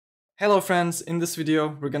Hello friends, in this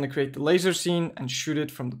video we're gonna create the laser scene and shoot it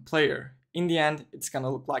from the player. In the end, it's gonna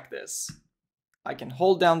look like this. I can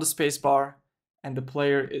hold down the spacebar and the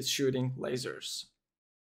player is shooting lasers.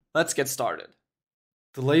 Let's get started.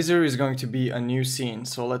 The laser is going to be a new scene,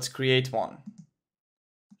 so let's create one.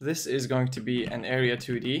 This is going to be an area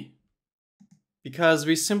 2D because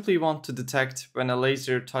we simply want to detect when a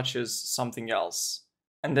laser touches something else.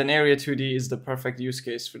 And then area 2D is the perfect use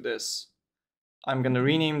case for this. I'm going to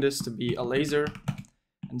rename this to be a laser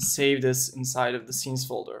and save this inside of the scenes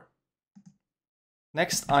folder.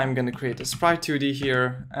 Next, I'm going to create a sprite 2D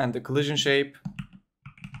here and the collision shape.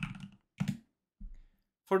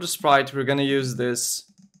 For the sprite, we're going to use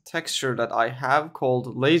this texture that I have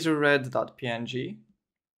called laserred.png.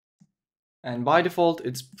 And by default,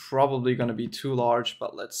 it's probably going to be too large,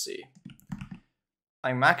 but let's see.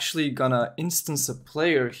 I'm actually going to instance a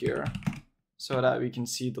player here, so that we can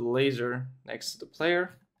see the laser next to the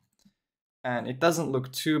player. And it doesn't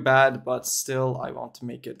look too bad, but still I want to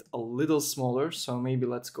make it a little smaller. So maybe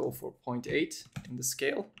let's go for 0.8 in the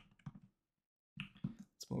scale.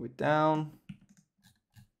 Let's move it down.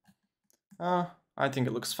 I think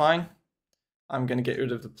it looks fine. I'm gonna get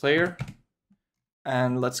rid of the player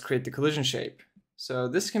and let's create the collision shape. So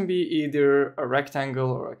this can be either a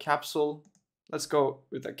rectangle or a capsule. Let's go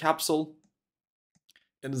with a capsule.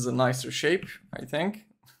 It is a nicer shape, I think.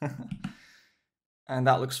 And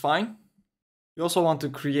that looks fine. We also want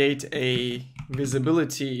to create a visible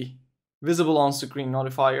on screen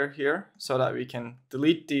notifier here so that we can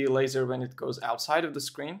delete the laser when it goes outside of the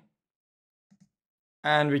screen.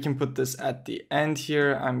 And we can put this at the end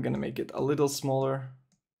here. I'm gonna make it a little smaller.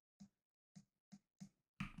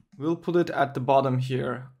 We'll put it at the bottom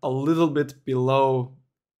here, a little bit below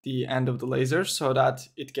the end of the laser so that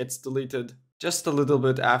it gets deleted just a little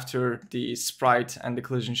bit after the sprite and the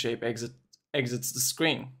collision shape exits the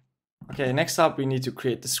screen. Okay, next up we need to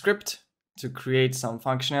create the script to create some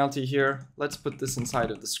functionality here. Let's put this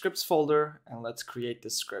inside of the scripts folder and let's create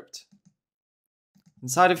the script.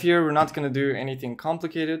 Inside of here, we're not going to do anything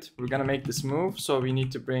complicated. We're going to make this move, so we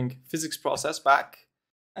need to bring physics process back.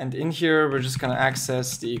 And in here, we're just going to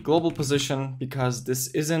access the global position because this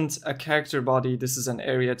isn't a character body, this is an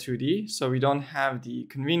area 2D. So we don't have the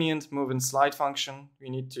convenient move and slide function. We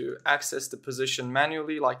need to access the position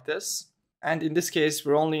manually like this. And in this case,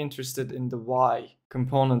 we're only interested in the Y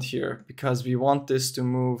component here because we want this to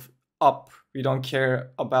move up. We don't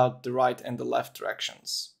care about the right and the left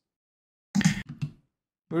directions.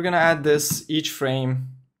 We're going to add this each frame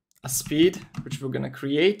a speed, which we're going to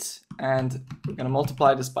create, and we're going to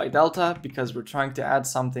multiply this by delta because we're trying to add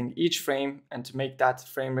something each frame, and to make that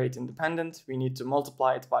frame rate independent, we need to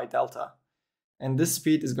multiply it by delta. And this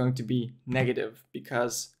speed is going to be negative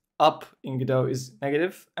because up in Godot is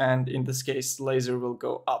negative, and in this case, the laser will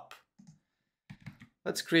go up.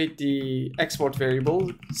 Let's create the export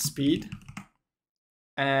variable speed,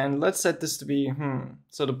 and let's set this to be,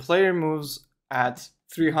 so the player moves at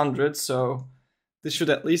 300, so this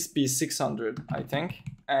should at least be 600, I think,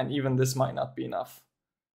 and even this might not be enough.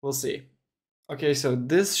 We'll see. Okay, so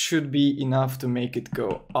this should be enough to make it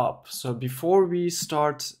go up. So before we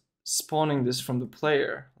start spawning this from the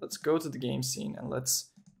player, let's go to the game scene and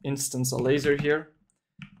let's instance a laser here,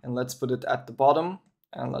 and let's put it at the bottom,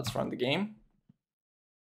 and let's run the game.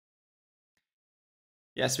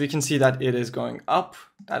 Yes, we can see that it is going up.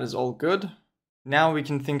 That is all good. Now we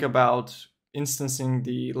can think about instancing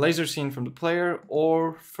the laser scene from the player,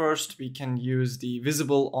 or first we can use the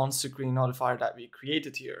visible on-screen notifier that we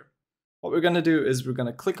created here. What we're going to do is we're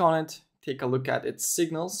going to click on it, take a look at its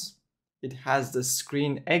signals. It has the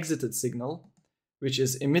screen exited signal, which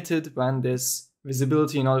is emitted when this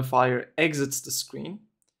visibility notifier exits the screen.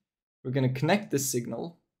 We're going to connect this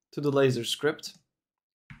signal to the laser script.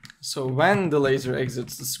 So when the laser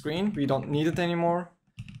exits the screen, we don't need it anymore,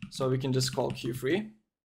 so we can just call queue_free.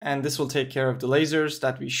 And this will take care of the lasers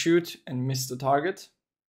that we shoot and miss the target.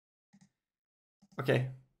 Okay,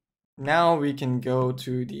 now we can go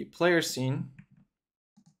to the player scene.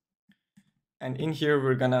 And in here,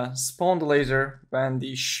 we're gonna spawn the laser when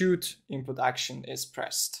the shoot input action is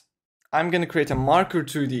pressed. I'm gonna create a marker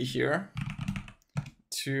 2D here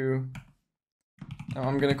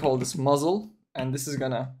I'm gonna call this muzzle. And this is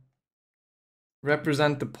gonna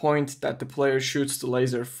represent the point that the player shoots the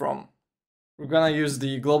laser from. We're gonna use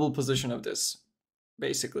the global position of this,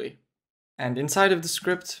 basically. And inside of the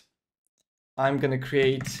script, I'm gonna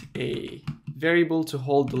create a variable to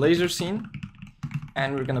hold the laser scene,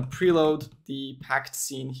 and we're gonna preload the packed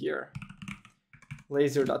scene here,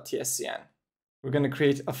 laser.tscn. We're gonna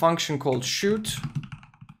create a function called shoot,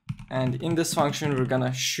 And in this function, we're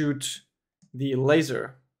gonna shoot the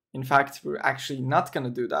laser In fact, we're actually not going to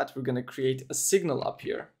do that. We're going to create a signal up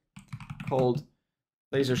here called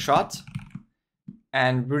laser shot,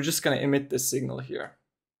 and we're just going to emit this signal here.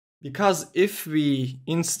 Because if we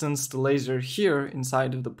instance the laser here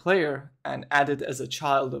inside of the player and add it as a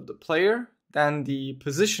child of the player, then the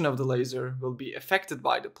position of the laser will be affected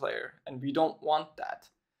by the player, and we don't want that.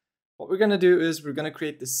 What we're going to do is we're going to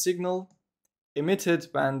create this signal emitted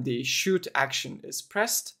when the shoot action is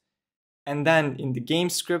pressed, and then in the game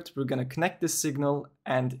script we're going to connect this signal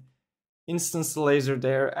and instance the laser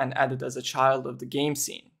there and add it as a child of the game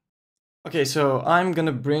scene. Okay, so I'm going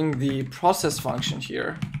to bring the process function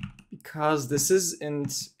here, because this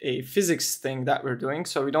isn't a physics thing that we're doing,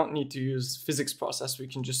 so we don't need to use physics process. We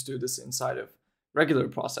can just do this inside of regular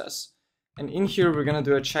process. And in here, we're going to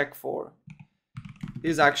do a check for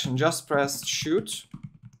is action just pressed shoot.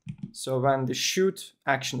 So when the shoot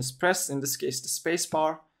action is pressed, in this case the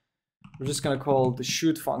spacebar, we're just going to call the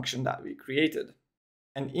shoot function that we created.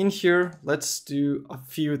 And in here, let's do a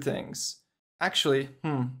few things. Actually,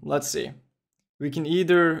 let's see. We can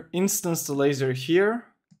either instance the laser here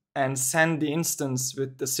and send the instance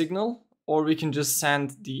with the signal, or we can just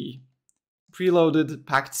send the preloaded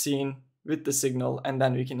packed scene with the signal, and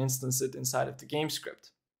then we can instance it inside of the game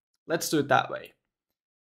script. Let's do it that way.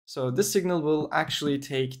 So this signal will actually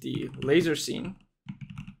take the laser scene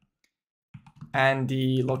and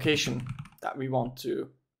the location that we want to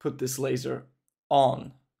put this laser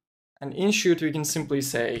on. And in shoot, we can simply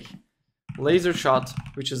say laser shot,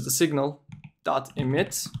 which is the signal, dot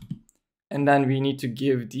emit. And then we need to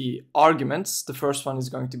give the arguments. The first one is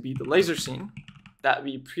going to be the laser scene that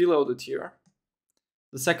we preloaded here.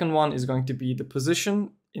 The second one is going to be the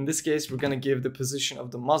position. In this case, we're going to give the position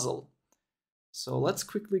of the muzzle. So let's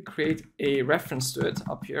quickly create a reference to it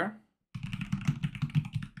up here.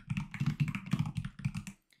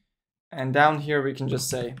 And down here, we can just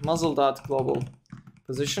say muzzle.global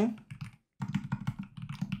position.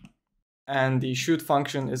 And the shoot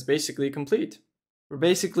function is basically complete. We're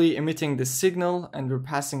basically emitting the signal and we're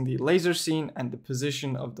passing the laser scene and the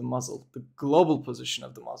position of the muzzle, the global position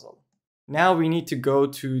of the muzzle. Now we need to go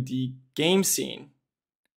to the game scene,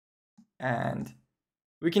 and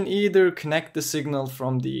we can either connect the signal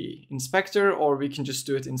from the inspector, or we can just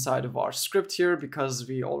do it inside of our script here, because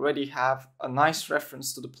we already have a nice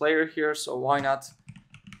reference to the player here, so why not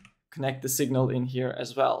connect the signal in here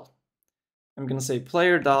as well. I'm going to say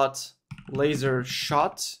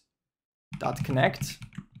player.lasershot.connect,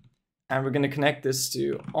 and we're going to connect this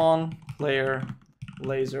to on player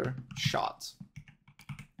laser shot.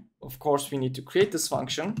 Of course, we need to create this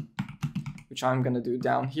function, which I'm going to do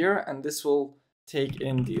down here, and this will take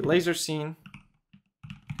in the laser scene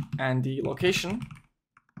and the location.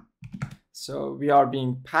 So we are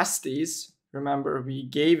being passed these. Remember, we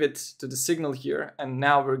gave it to the signal here, and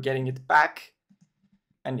now we're getting it back.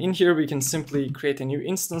 And in here, we can simply create a new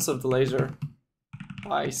instance of the laser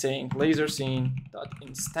by saying laser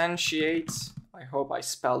scene.instantiate. I hope I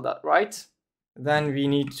spelled that right. Then we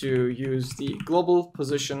need to use the global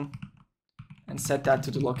position and set that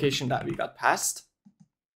to the location that we got passed.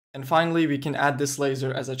 And finally, we can add this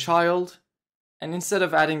laser as a child. And instead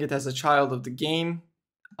of adding it as a child of the game,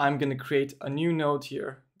 I'm going to create a new node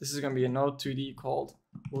here. This is going to be a node 2D called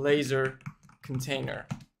laser container,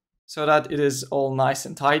 so that it is all nice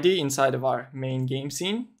and tidy inside of our main game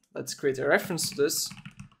scene. Let's create a reference to this.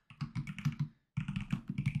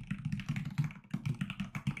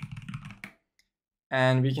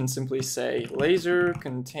 And we can simply say laser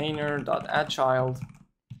container.addChild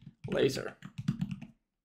laser.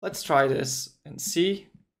 Let's try this and see.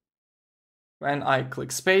 When I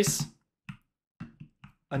click space,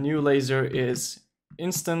 a new laser is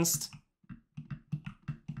instanced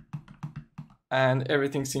and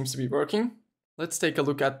everything seems to be working. Let's take a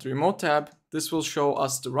look at the remote tab. This will show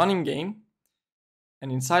us the running game. And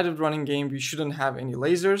inside of the running game, we shouldn't have any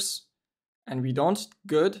lasers. And we don't.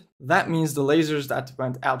 Good. That means the lasers that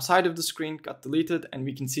went outside of the screen got deleted, and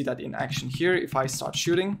we can see that in action here. If I start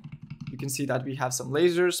shooting, you can see that we have some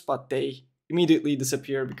lasers, but they immediately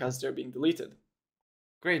disappear because they're being deleted.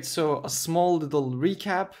 Great, so a small little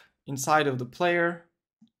recap inside of the player.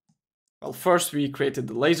 Well, first we created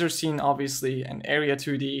the laser scene, obviously, and area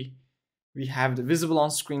 2D. We have the visible on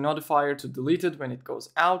screen notifier to delete it when it goes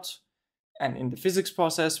out. And in the physics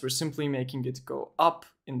process, we're simply making it go up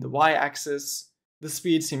in the y-axis. The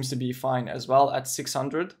speed seems to be fine as well at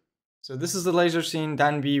 600. So this is the laser scene.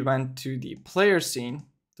 Then we went to the player scene,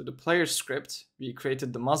 to the player script. We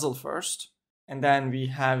created the muzzle first. And then we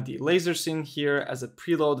have the laser scene here as a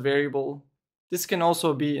preload variable. This can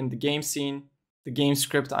also be in the game scene, the game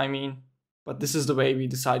script I mean. But this is the way we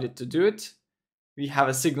decided to do it. we have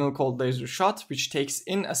a signal called laser shot, which takes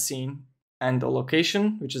in a scene and a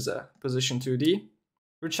location, which is a position 2D.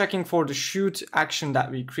 We're checking for the shoot action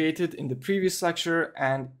that we created in the previous lecture,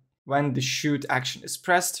 and when the shoot action is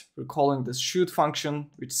pressed, we're calling this shoot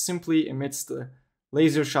function, which simply emits the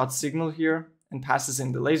laser shot signal here and passes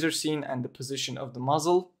in the laser scene and the position of the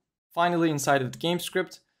muzzle. Finally, inside of the game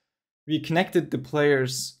script, we connected the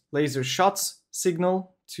player's laser shots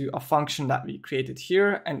signal to a function that we created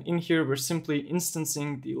here, and in here we're simply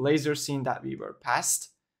instancing the laser scene that we were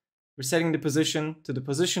passed. We're setting the position to the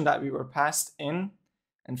position that we were passed in,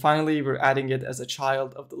 and finally we're adding it as a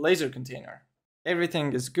child of the laser container.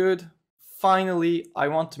 Everything is good. Finally, I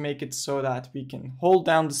want to make it so that we can hold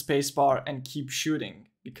down the spacebar and keep shooting,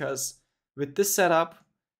 because with this setup,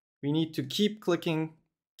 we need to keep clicking,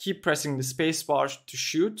 keep pressing the spacebar to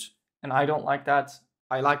shoot, and I don't like that.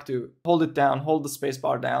 I like to hold it down, hold the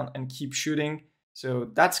spacebar down, and keep shooting. So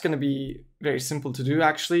that's going to be very simple to do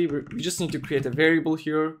actually. We just need to create a variable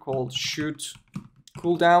here called shoot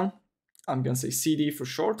cooldown. I'm going to say CD for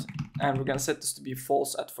short, and we're going to set this to be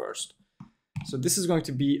false at first. So this is going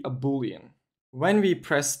to be a Boolean. When we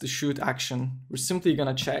press the shoot action, we're simply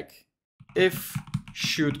going to check if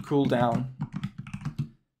shoot cooldown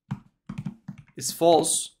is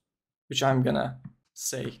false, which I'm going to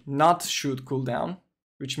say not shoot cooldown,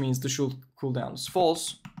 which means the shoot cooldown is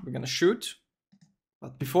false. We're going to shoot.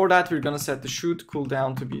 But before that, we're going to set the shoot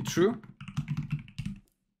cooldown to be true.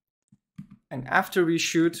 And after we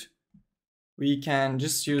shoot, we can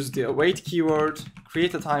just use the await keyword,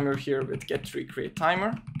 create a timer here with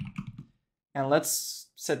getRecreateTimer. And let's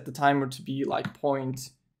set the timer to be like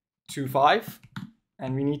 0.25.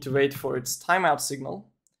 And we need to wait for its timeout signal.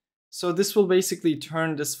 So this will basically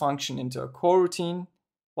turn this function into a coroutine.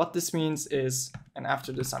 What this means is, and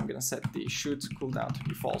after this I'm going to set the shoot cooldown to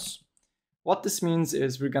be false. What this means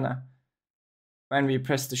is we're going to, when we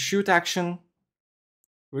press the shoot action,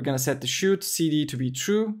 we're going to set the shoot CD to be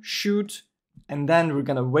true, shoot, and then we're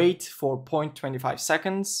going to wait for 0.25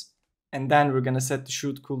 seconds, and then we're going to set the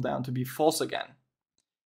shoot cooldown to be false again.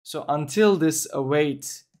 So until this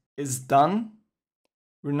await is done,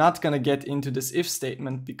 we're not going to get into this if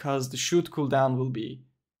statement because the shoot cooldown will be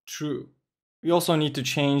true. We also need to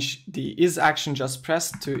change the is action just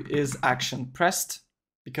pressed to is action pressed,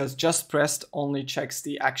 because just pressed only checks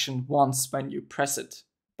the action once when you press it,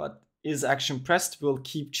 but is action pressed will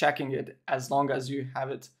keep checking it as long as you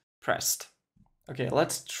have it pressed. Okay,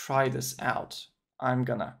 let's try this out. I'm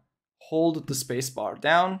gonna hold the spacebar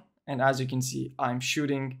down, and as you can see, I'm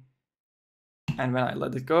shooting, and when I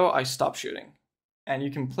let it go, I stop shooting. And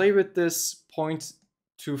you can play with this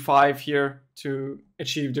 0.25 here to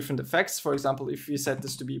achieve different effects. For example, if we set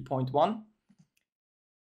this to be 0.1,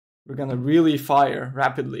 we're gonna really fire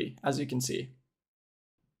rapidly, as you can see.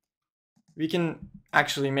 We can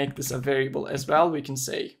actually make this a variable as well. We can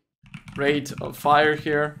say rate of fire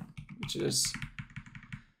here, which is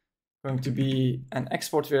going to be an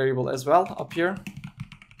export variable as well up here.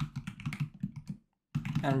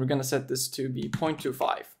 And we're gonna set this to be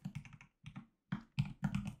 0.25.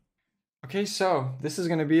 Okay, so this is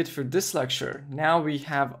gonna be it for this lecture. Now we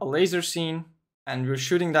have a laser scene, and we're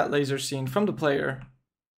shooting that laser scene from the player,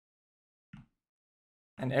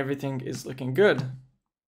 and everything is looking good.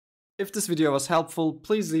 If this video was helpful,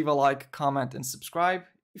 please leave a like, comment, and subscribe.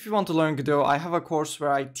 If you want to learn Godot, I have a course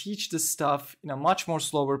where I teach this stuff in a much more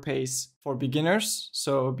slower pace for beginners,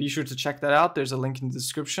 so be sure to check that out. There's a link in the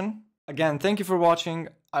description. Again, thank you for watching.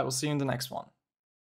 I will see you in the next one.